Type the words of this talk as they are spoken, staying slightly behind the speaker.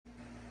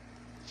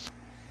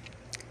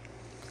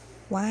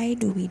Why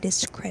do we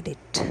discredit?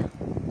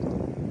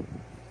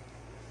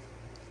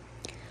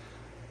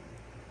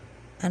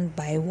 And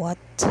by what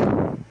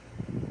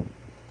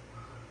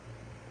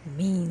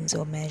means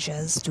or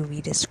measures do we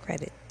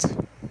discredit?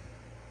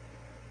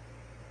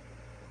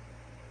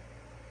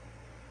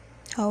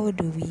 How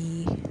do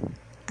we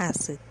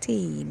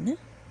ascertain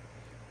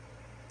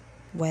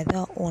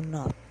whether or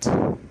not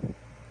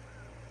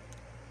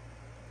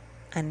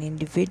an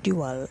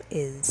individual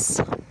is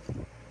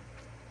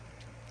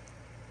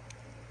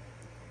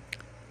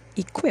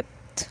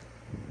equipped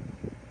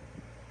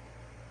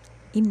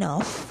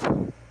enough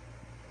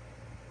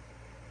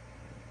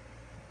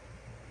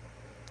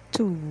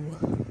to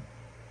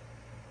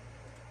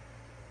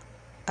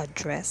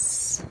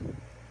address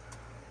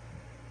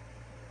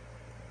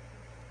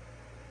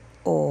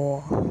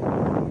or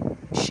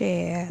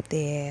share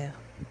their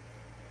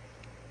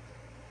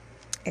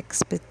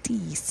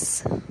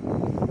expertise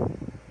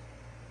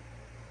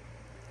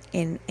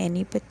in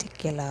any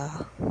particular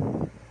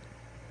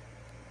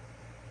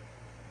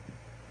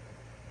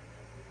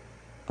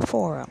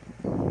forum,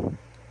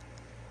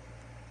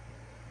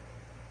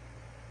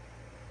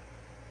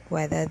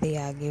 whether they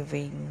are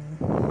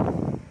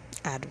giving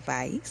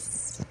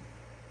advice,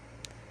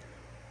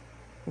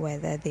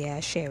 whether they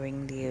are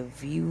sharing their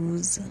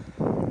views,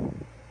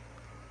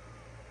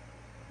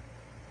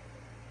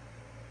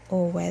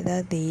 or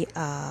whether they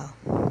are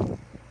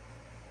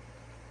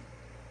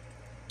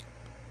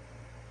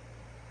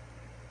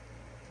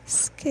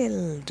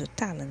skilled,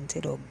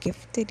 talented, or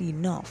gifted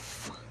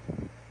enough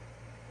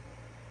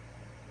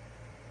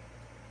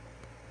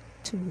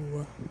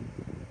to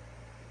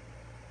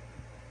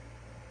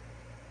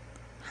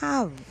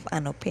have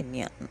an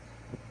opinion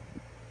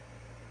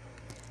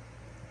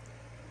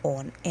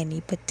on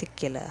any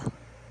particular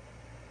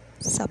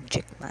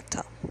subject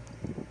matter.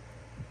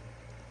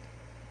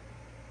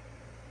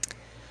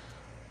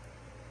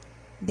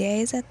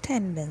 There is a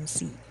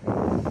tendency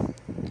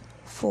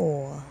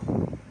for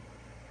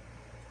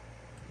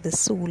the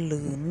so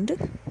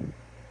learned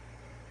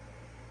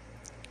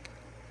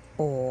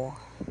or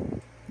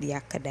the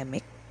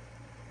academically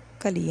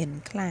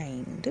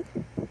inclined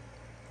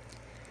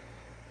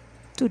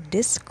to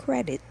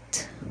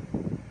discredit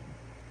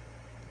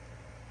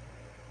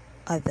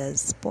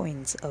others'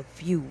 points of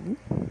view,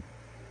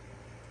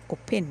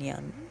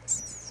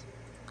 opinions,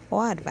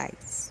 or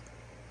advice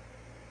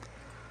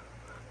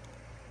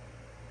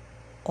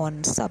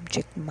on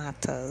subject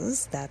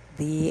matters that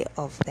they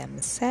of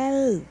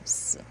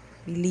themselves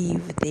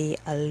believe they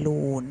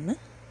alone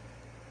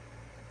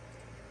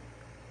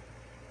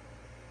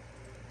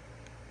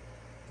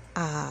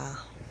are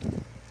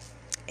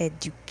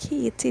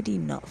educated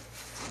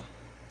enough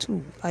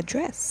to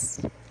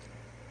address.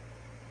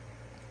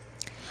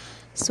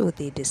 So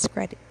they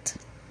discredit.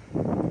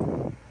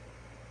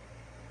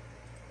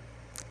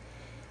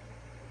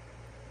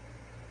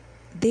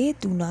 They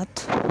do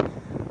not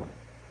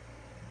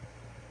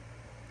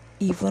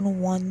even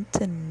want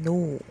to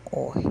know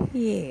or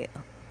hear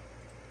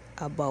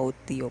about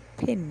the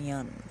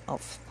opinion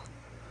of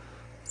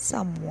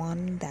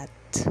someone that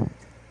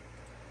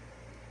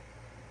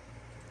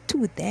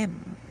to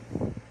them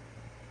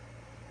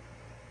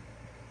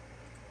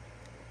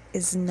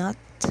is not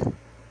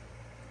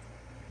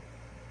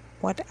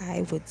what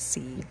I would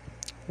say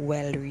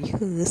well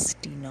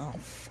rehearsed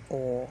enough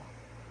or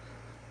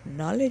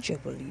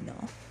knowledgeable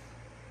enough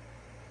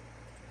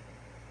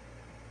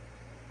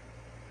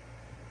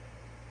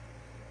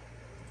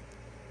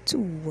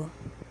to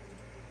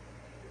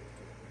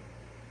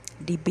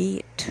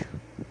debate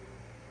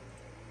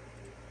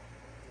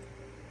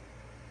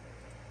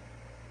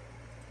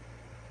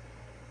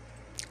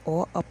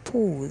or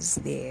oppose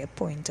their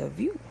point of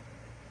view,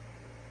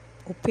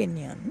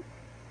 opinion,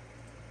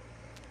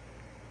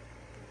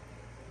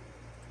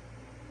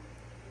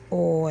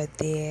 or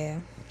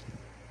their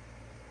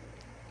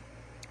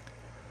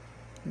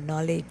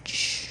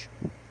knowledge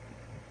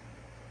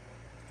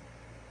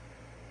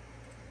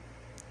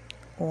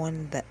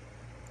on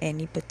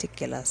any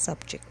particular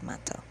subject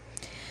matter.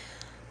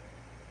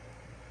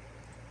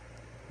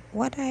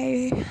 What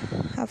I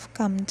have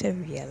come to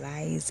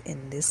realize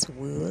in this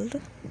world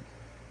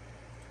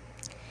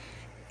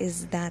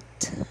is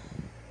that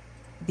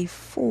the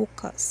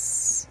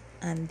focus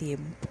and the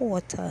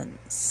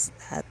importance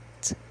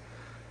that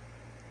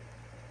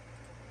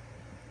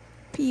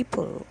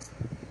people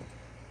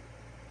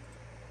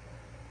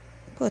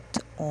put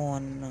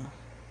on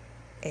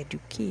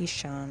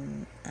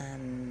education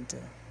and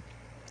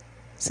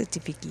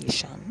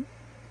certification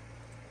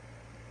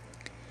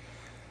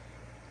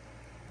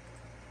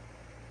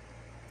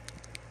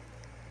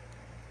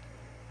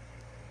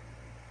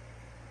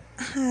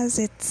has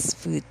its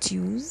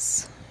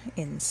virtues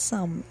in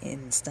some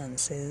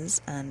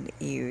instances and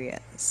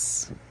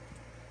areas,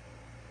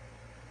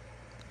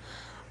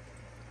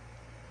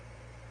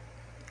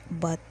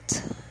 but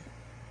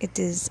it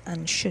is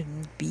and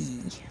shouldn't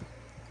be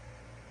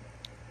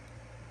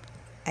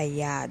a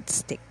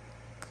yardstick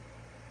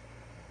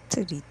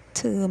to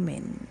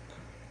determine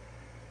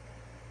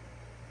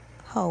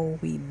how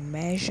we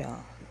measure,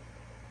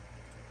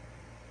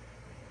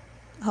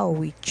 how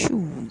we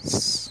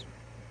choose,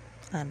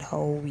 and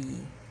how we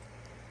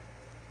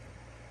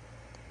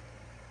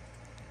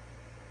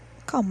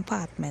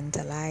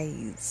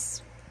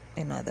compartmentalize,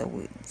 in other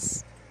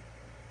words,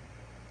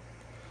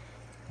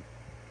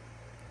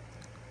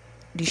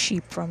 the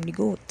sheep from the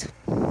goat.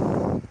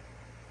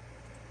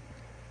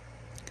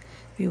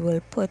 We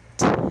will put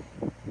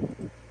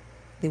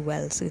the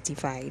well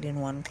certified in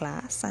one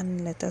class,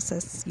 and let us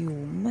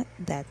assume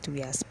that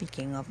we are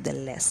speaking of the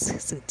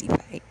less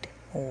certified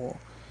or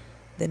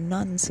the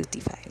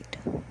non-certified.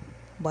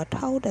 But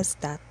how does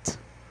that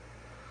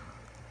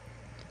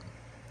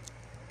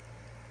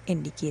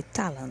indicate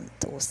talent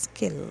or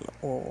skill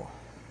or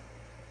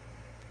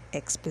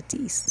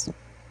expertise?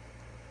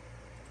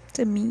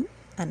 To me,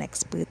 an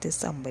expert is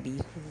somebody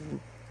who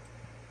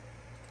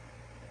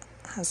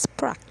has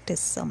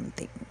practiced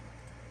something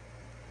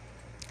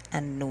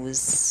and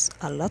knows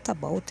a lot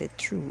about it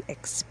through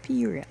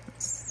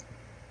experience.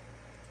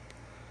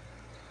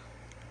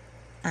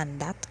 And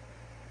that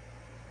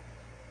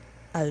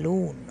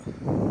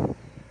alone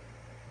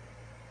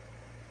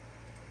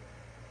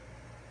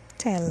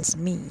tells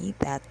me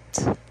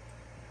that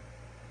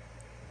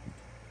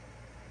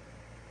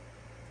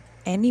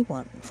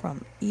anyone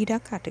from either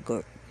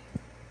category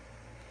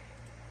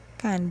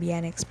can be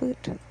an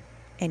expert.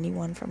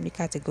 Anyone from the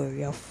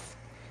category of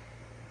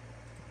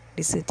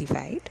the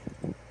certified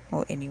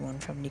or anyone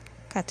from the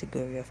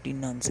category of the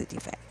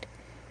non-certified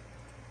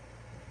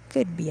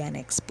could be an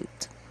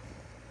expert.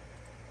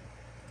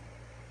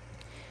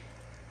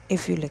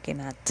 If you're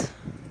looking at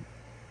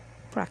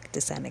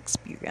practice and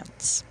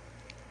experience.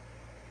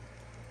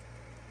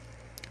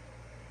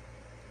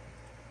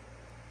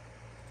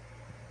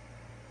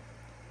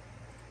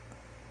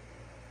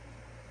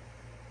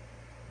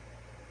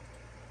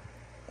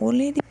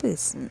 Only the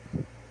person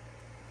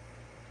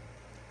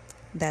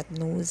that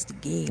knows the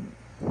game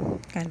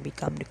can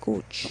become the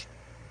coach.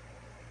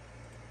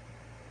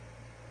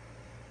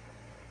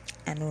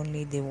 And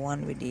only the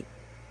one with the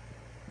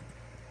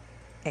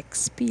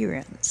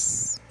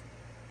experience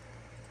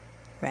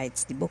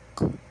writes the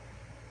book.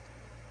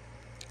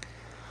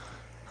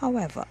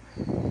 However,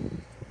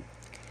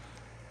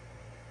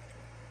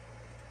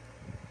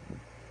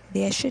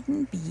 there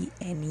shouldn't be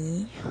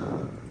any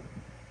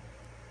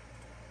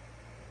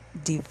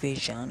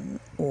division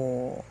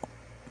or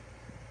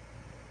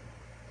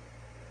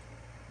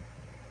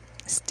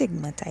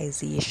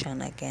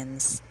stigmatization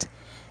against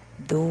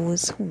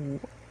those who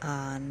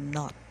are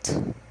not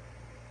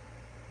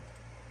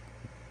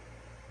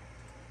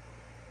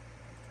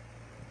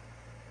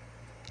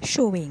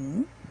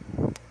showing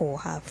or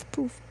have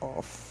proof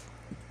of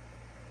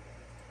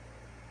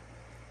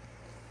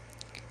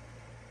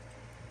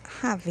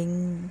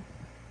having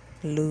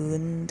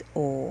learned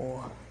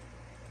or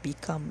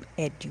become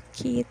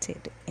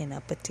educated in a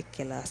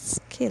particular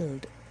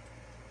skilled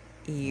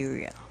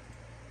area,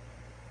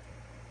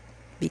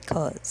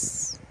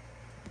 because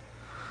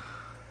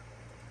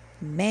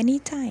many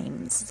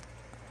times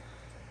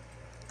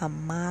a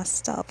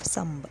master of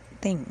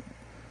something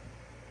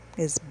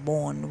is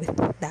born with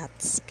that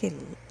skill,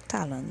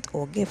 talent,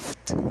 or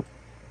gift.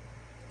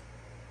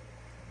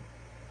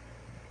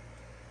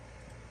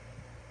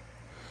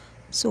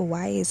 So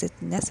why is it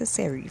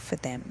necessary for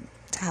them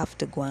to have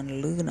to go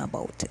and learn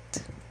about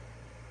it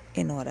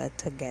in order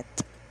to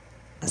get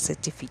a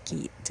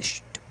certificate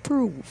to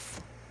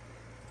prove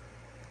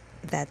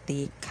that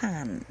they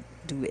can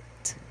do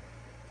it,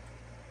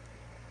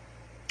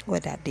 or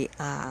that they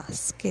are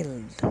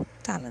skilled,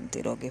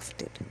 talented, or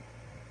gifted?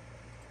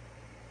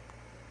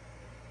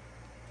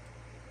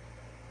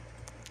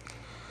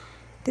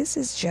 This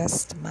is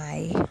just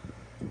my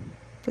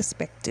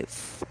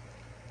perspective.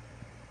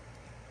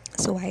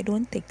 So I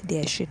don't think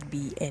there should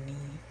be any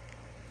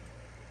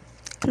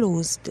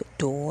closed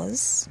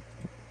doors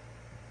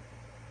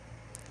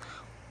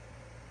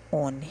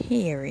on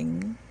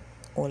hearing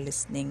or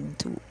listening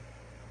to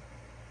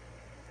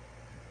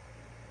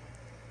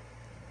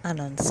an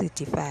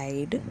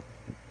uncertified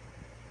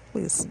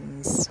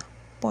person's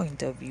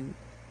point of view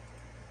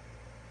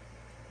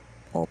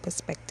or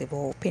perspective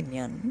or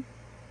opinion.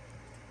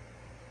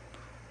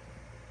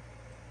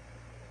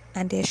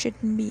 And there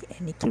shouldn't be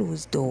any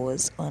closed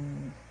doors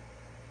on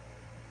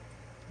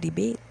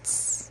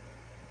debates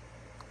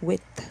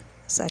with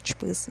such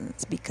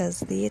persons,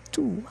 because they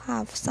too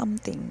have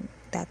something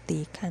that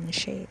they can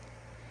share.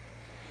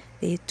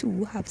 They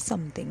too have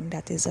something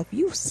that is of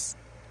use,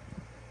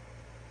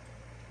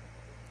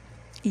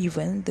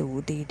 even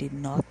though they did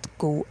not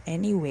go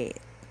anywhere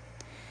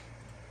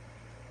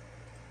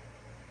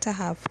to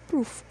have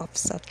proof of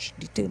such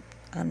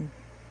and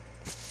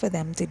for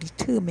them to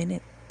determine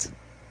it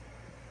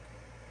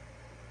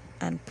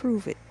and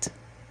prove it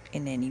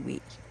in any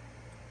way.